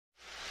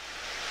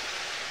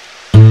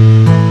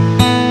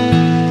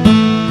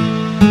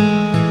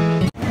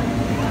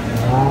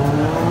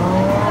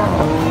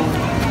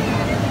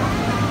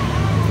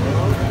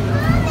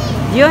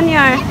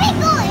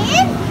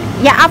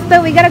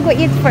we gotta go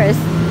eat first.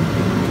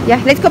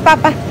 Yeah, let's go,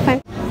 Papa. Fine.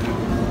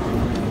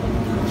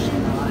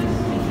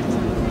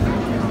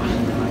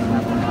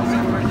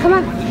 Come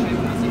on.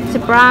 It's a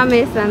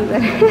promise. And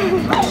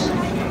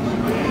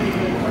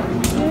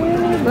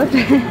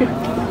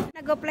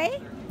wanna go play?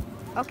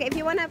 Okay, if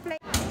you wanna play.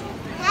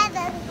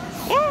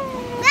 Yeah.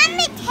 Let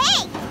me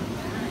take.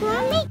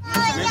 Mommy.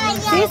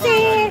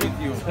 Sissy.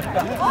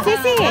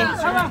 Sissy.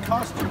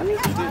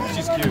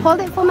 She's cute.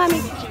 Hold it for mommy.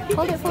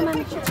 Hold it for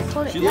mommy.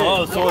 Hold it. She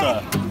loves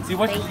soda. See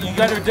what you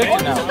got her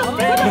addicted now. No.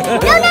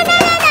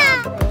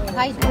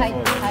 Hide.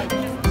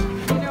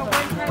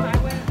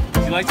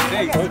 She likes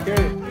steak.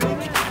 Okay.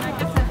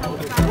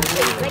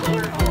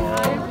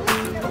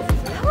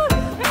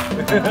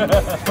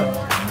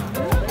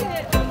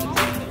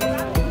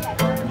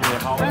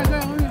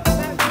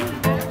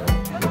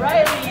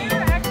 Riley,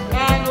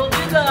 and we'll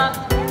do the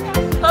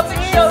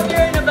puppet show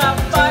here in about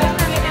 5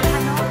 minutes.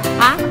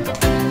 Ha?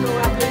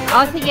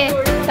 Oh, sige.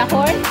 Sa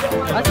horse?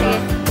 Oh, sige.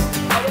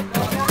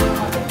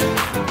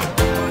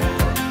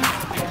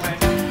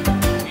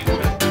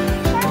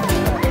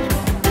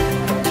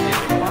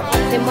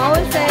 Si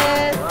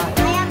Moses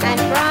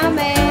and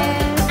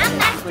Promise.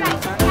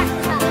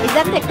 Is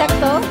that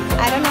tic-tac-toe?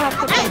 I don't know how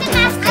to play.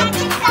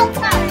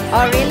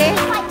 Oh, really?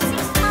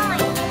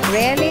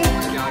 Really?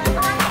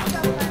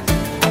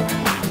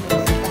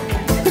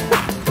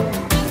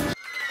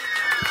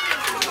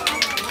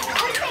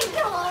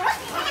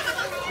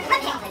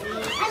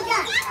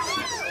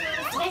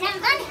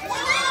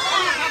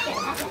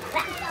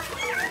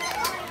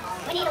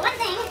 We need one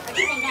thing, or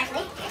two things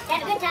actually. To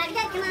have a good time.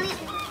 Good, come on in.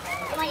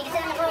 Come on, you can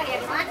sit on the floor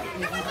here if you want.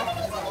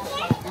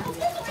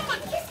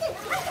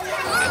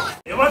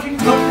 Are you watching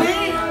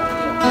company?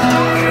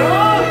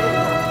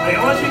 Are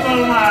you watching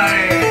all my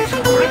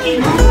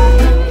working?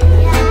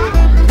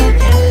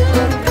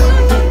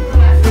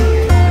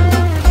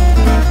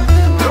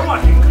 You're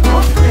watching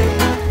company.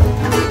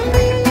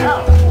 Now,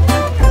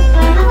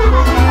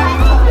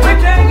 we're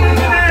taking it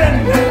in.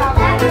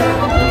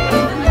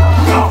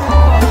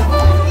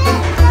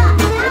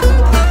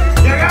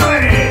 You got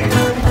ready.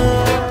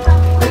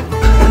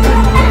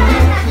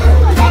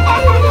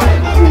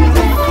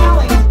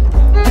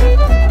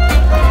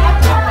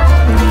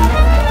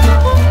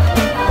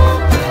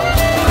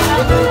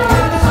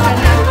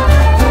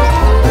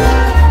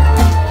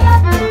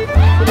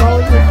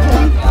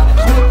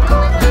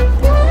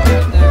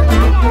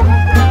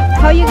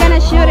 How you gonna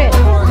shoot it?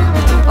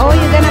 Oh,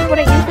 you're gonna put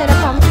it into the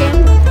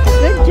pumpkin?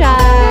 Good job.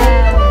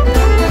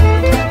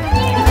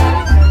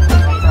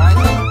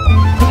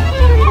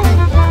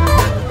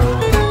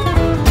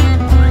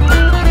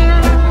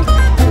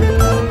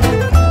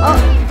 Oh,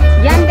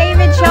 Jan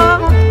David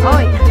show.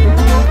 Oh,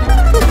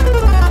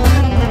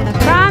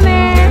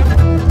 Promise.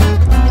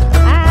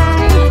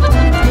 Hi.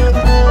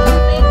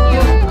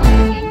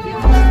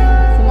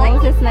 Si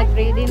Moses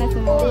nag-ready na si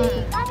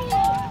Moses.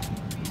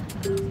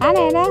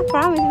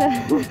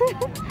 Promise.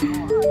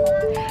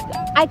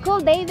 I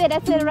called David. I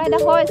said ride a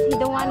horse. He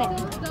don't want it.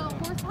 The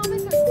horse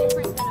helmets are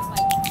different than a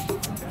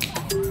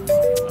bike.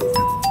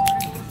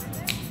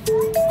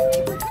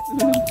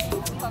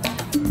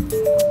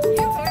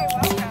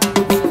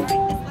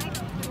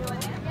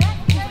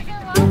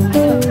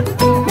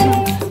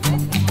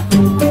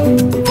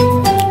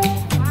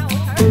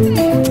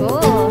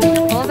 Cool.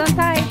 Hold on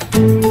tight.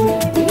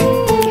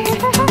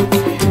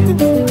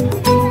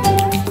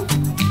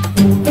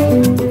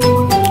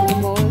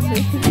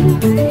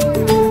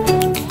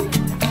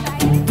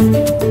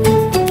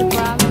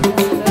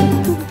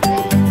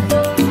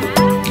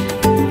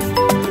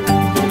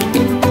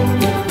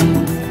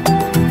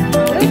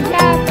 Good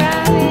job,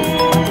 Promise.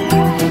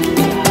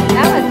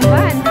 That was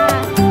fun, huh?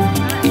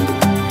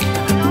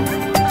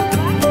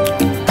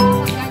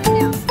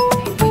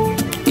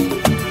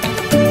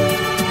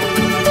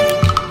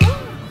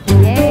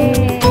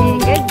 Yay!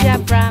 Good job,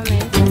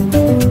 Promise.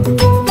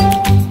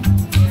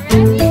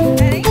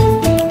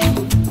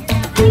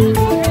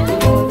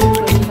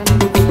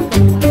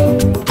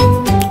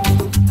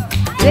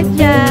 Good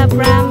job,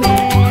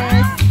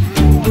 Promise.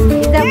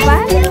 Is that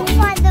fun?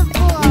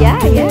 Yeah.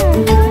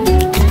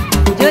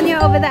 Junior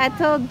over there, I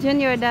told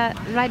Junior that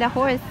ride a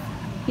horse.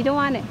 He don't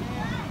want it.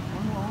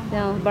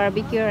 No,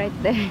 barbecue right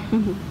there.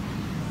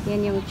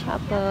 Yan yung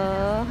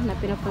chapel na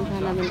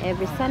pinupuntahan namin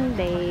every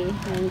Sunday.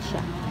 Yan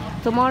siya.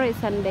 Tomorrow is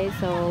Sunday,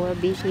 so we'll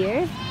be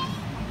here.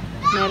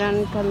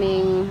 Meron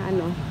kaming,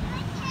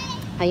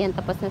 ayan,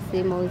 tapos na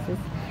si Moses.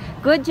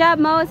 Good job,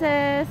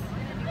 Moses!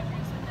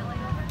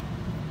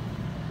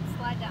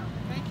 Slide down.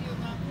 Thank you,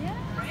 Mom. Yeah,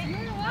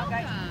 you're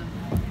welcome.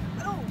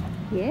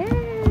 Yeah,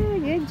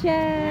 good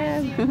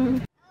job!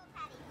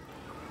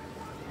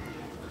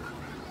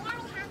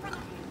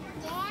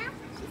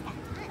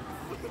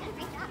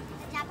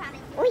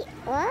 Uy!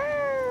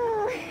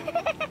 Wow!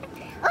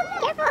 Oh,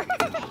 careful!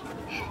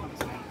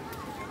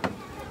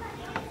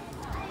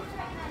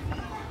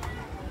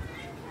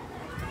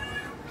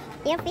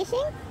 You're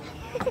fishing?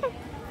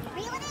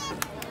 Reel it in!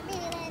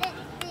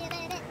 Reel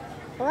it.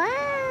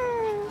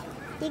 Wow!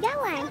 You got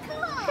one!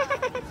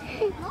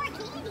 More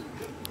candy!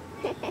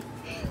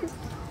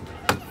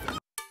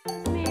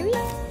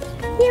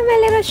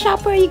 a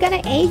shopper? You got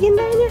an egg in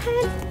there in your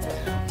hand?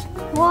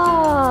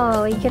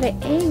 Whoa, you got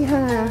an egg,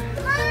 huh?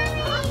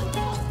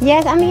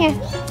 Yes, I'm here.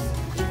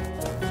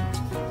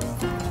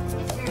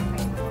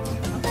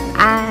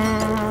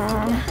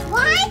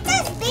 Why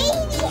does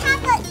baby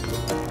have a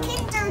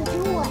Kinder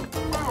Joy?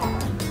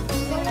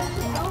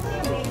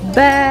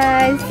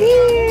 Buzz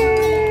here.